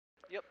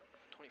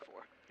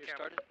You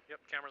started? Yep,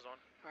 camera's on.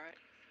 All right.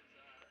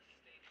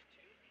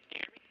 Can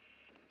you hear me?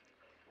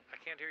 I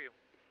can't hear you.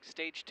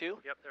 Stage 2.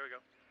 Yep, there we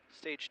go.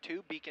 Stage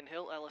 2, Beacon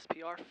Hill,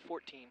 LSPR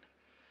 14. You're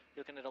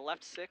looking at a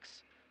left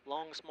 6,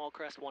 long small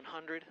crest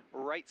 100,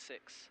 right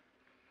 6.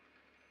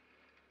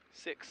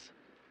 6,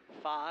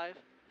 5,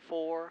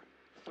 4,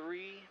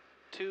 3,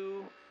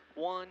 2,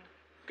 1,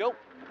 go.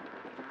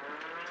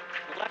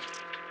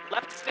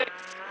 Left 6.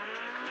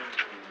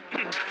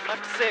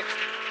 Left 6.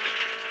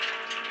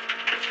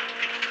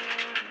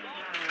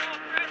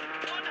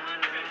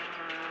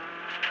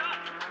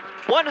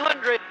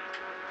 100.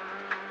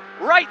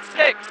 Right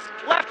 6.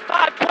 Left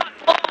 5 plus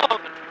long.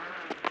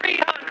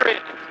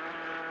 300.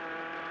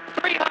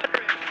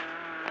 300.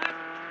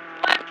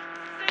 Left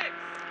 6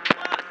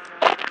 plus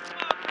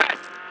small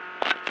crest.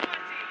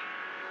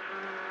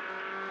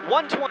 120.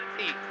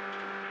 120.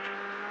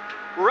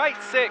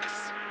 Right 6.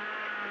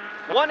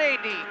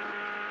 180.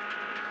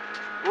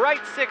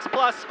 Right 6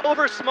 plus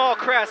over small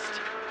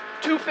crest.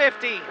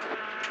 250.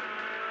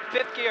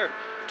 Fifth gear.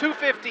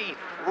 250.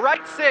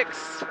 Right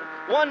 6.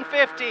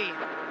 150.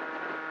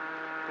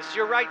 This is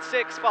your right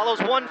 6, follows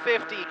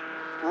 150.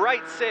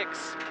 Right 6,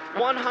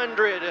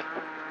 100. There's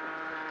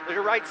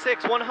your right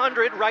 6,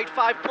 100. Right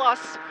 5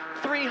 plus,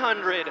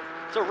 300.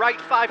 So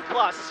right 5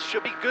 plus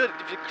should be good.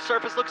 If your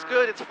surface looks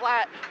good, it's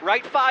flat.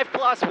 Right 5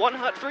 plus,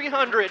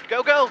 300.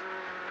 Go, go.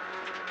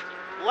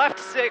 Left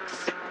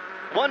 6,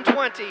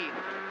 120.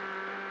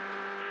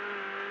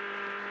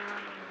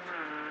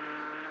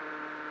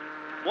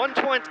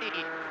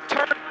 120.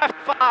 Turn left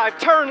 5.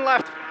 Turn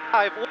left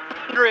 5.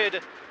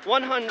 100.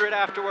 100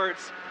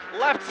 afterwards.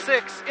 Left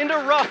 6 into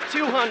rough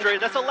 200.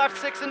 That's a left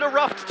 6 into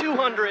rough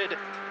 200.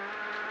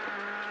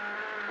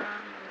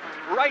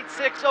 Right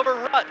 6 over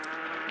rut.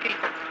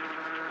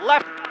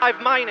 Left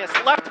 5 minus.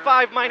 Left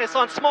 5 minus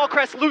on small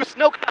crest loose.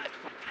 No cut.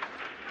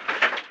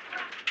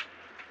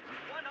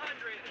 100.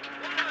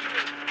 100.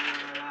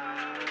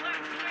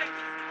 Left 6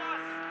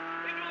 plus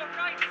into a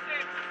right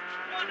 6.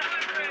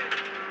 100.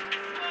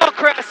 Small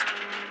crest.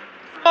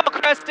 Small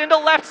crest into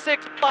left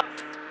 6 plus.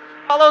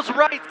 Follows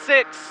right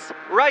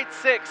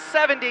 6,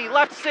 70,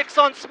 left 6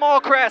 on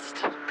small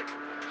crest,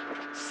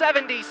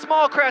 70,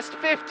 small crest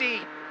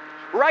 50,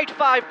 right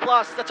 5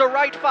 plus, that's a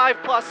right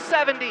 5 plus,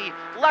 70,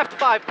 left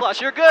 5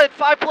 plus, you're good,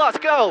 5 plus,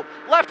 go,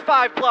 left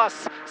 5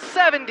 plus,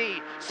 70,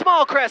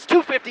 small crest,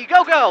 250,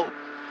 go, go,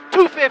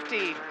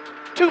 250,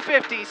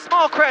 250,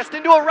 small crest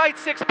into a right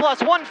 6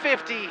 plus,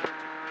 150,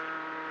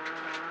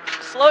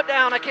 slow it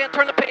down, I can't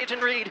turn the page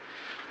and read.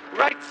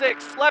 Right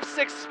 6, left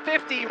 6,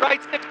 50,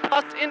 right 6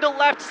 plus into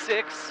left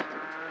 6.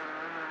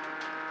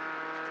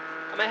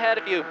 I'm ahead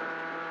of you.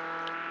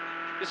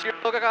 This is your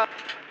logo.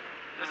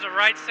 This is a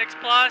right 6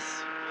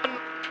 plus.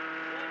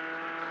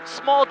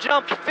 Small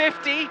jump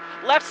 50,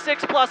 left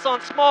 6 plus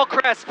on small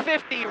crest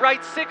 50,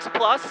 right 6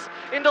 plus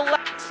into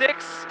left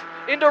 6,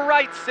 into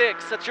right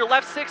 6. That's your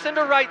left 6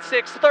 into right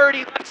 6, 30,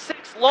 left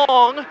 6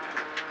 long.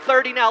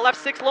 30 now,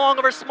 left 6 long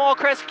over small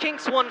crest,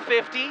 kinks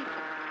 150.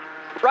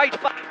 Right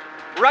 5.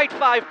 Right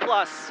 5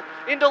 plus,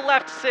 into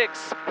left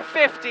 6,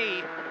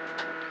 50.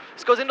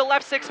 This goes into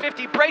left 6,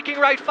 50, braking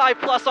right 5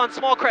 plus on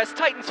small crest,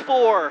 tightens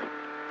 4.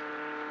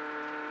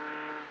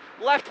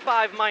 Left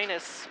 5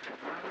 minus,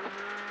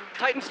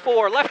 tightens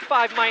 4, left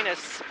 5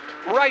 minus,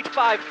 right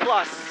 5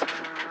 plus.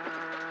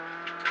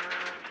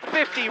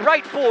 50,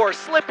 right 4,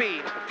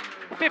 slippy.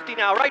 50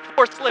 now, right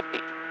 4,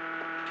 slippy.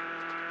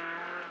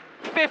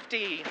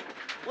 50,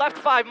 left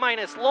 5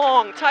 minus,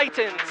 long,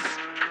 tightens.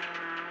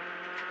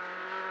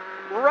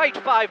 Right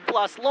 5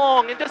 plus,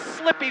 long, into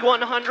slippy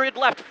 100,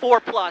 left 4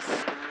 plus.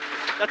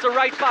 That's a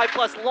right 5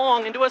 plus,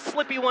 long, into a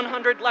slippy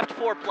 100, left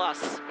 4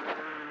 plus.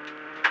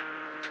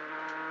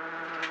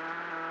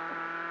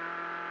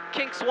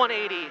 Kinks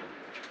 180.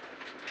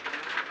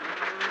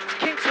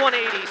 Kinks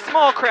 180,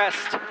 small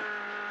crest.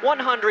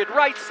 100,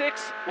 right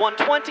 6,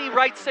 120,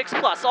 right 6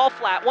 plus, all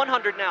flat,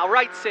 100 now,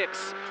 right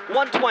 6,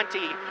 120,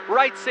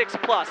 right 6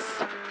 plus.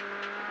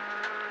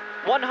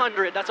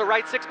 100, that's a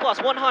right 6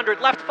 plus,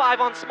 100, left 5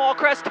 on small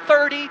crest,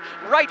 30,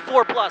 right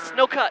 4 plus,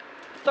 no cut.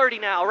 30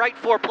 now, right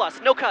 4 plus,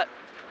 no cut.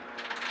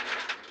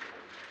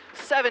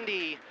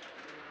 70,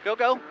 go,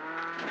 go.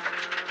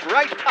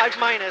 Right 5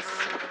 minus,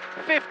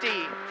 50,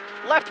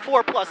 left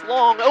 4 plus,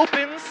 long,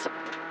 opens,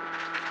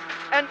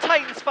 and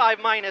tightens 5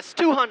 minus,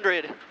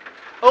 200.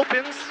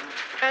 Opens,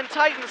 and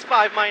tightens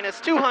 5 minus,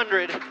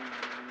 200.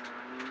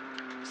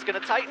 It's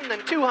gonna tighten,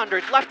 then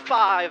 200, left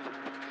 5,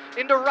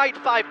 into right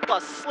 5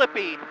 plus,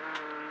 slippy.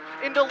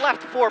 Into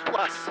left 4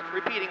 plus,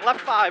 repeating,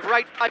 left 5,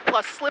 right 5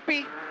 plus,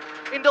 slippy,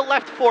 into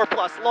left 4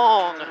 plus,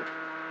 long,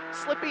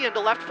 slippy into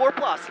left 4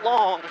 plus,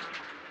 long,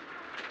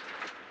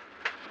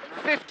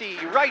 50,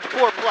 right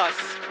 4 plus,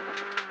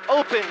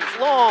 opens,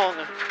 long,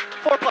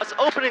 4 plus,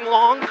 opening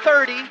long,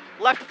 30,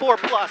 left 4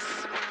 plus,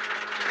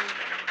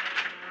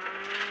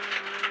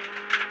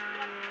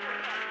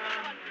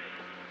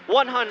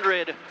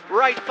 100,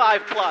 right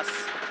 5 plus,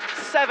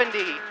 70,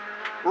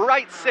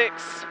 right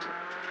 6,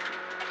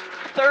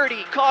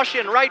 30,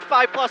 caution, right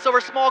 5 plus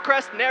over small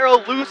crest, narrow,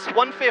 loose,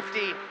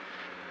 150.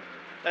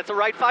 That's a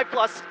right 5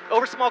 plus,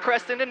 over small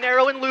crest, into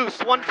narrow and loose,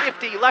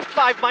 150, left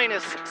 5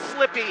 minus,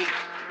 slippy,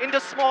 into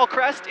small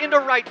crest, into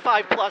right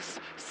 5 plus,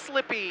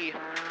 slippy,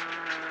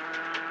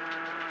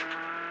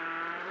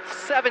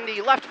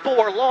 70, left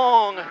 4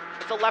 long,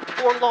 it's a left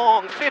 4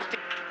 long, 50,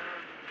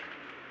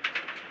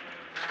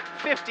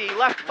 50,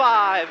 left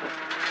 5,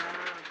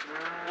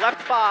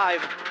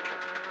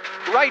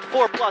 right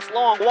 4 plus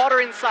long,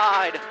 water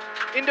inside,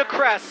 into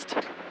crest,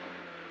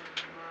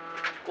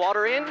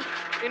 water in,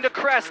 into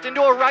crest,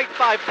 into a right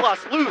 5 plus,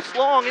 loose,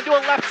 long, into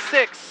a left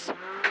 6,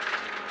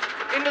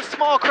 into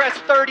small crest,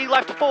 30,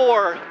 left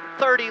 4,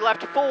 30,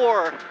 left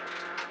 4,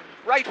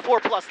 right 4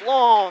 plus,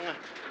 long,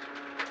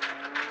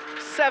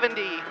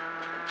 70,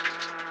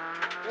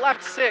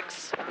 left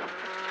 6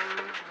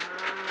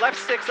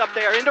 up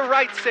there, into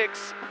right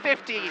 6,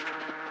 50,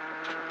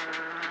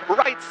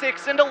 right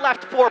 6, into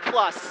left 4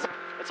 plus,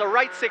 it's a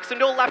right 6,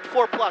 into a left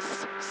 4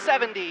 plus,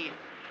 70,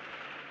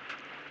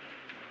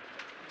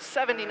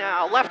 70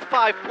 now, left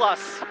 5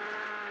 plus,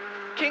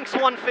 kinks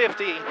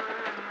 150,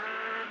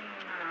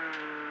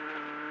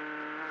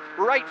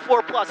 right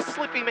 4 plus,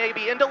 slippy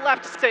maybe, into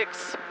left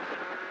 6,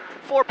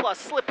 4 plus,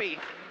 slippy,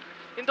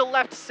 into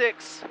left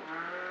 6,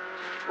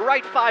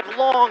 right 5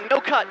 long, no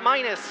cut,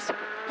 minus,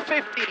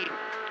 50,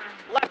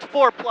 left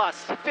 4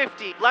 plus,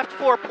 50, left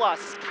 4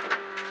 plus,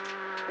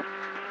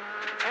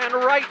 and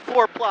right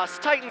 4 plus,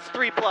 tightens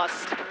 3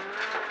 plus,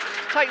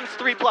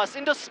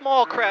 into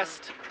small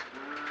crest,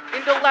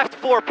 into left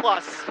 4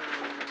 plus,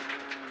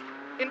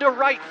 into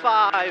right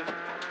 5,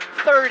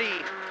 30,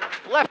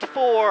 left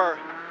 4,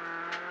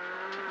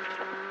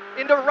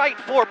 into right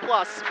 4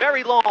 plus,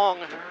 very long,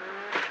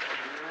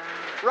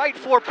 right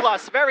 4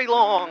 plus, very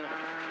long,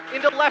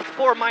 into left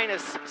 4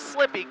 minus,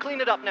 slippy,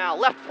 clean it up now,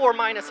 left 4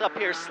 minus up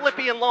here,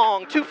 slippy and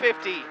long,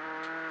 250,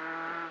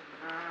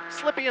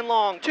 slippy and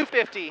long,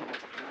 250,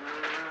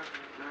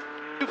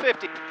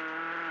 250,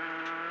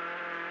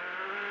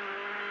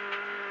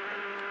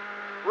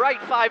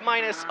 right 5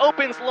 minus,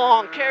 opens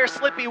long, care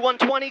slippy,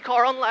 120,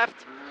 car on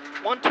left,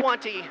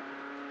 120,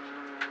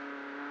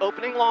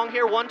 opening long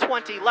here,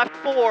 120, left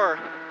 4,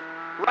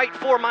 right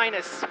 4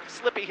 minus,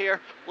 slippy here,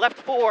 left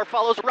 4,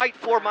 follows right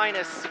 4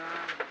 minus,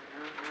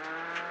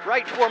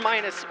 right 4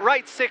 minus,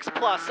 right 6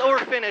 plus, over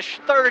finish,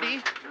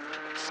 30,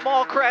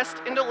 small crest,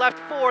 into left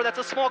 4, that's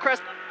a small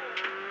crest,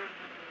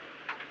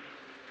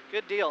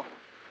 good deal.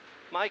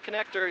 My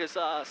connector is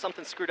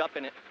something screwed up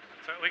in it.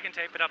 So we can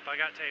tape it up. I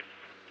got tape.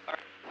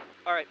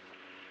 All right.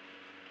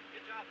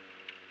 Good job.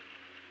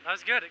 That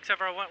was good, except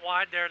for I went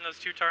wide there in those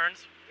 2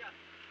 turns. Yeah.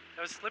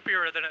 It was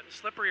slipperier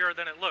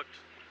than it looked.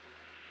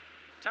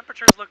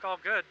 Temperatures look all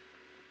good.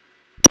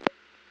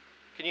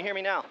 Can you hear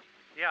me now?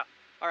 Yeah.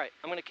 All right,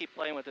 I'm gonna keep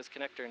playing with this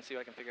connector and see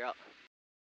what I can figure out.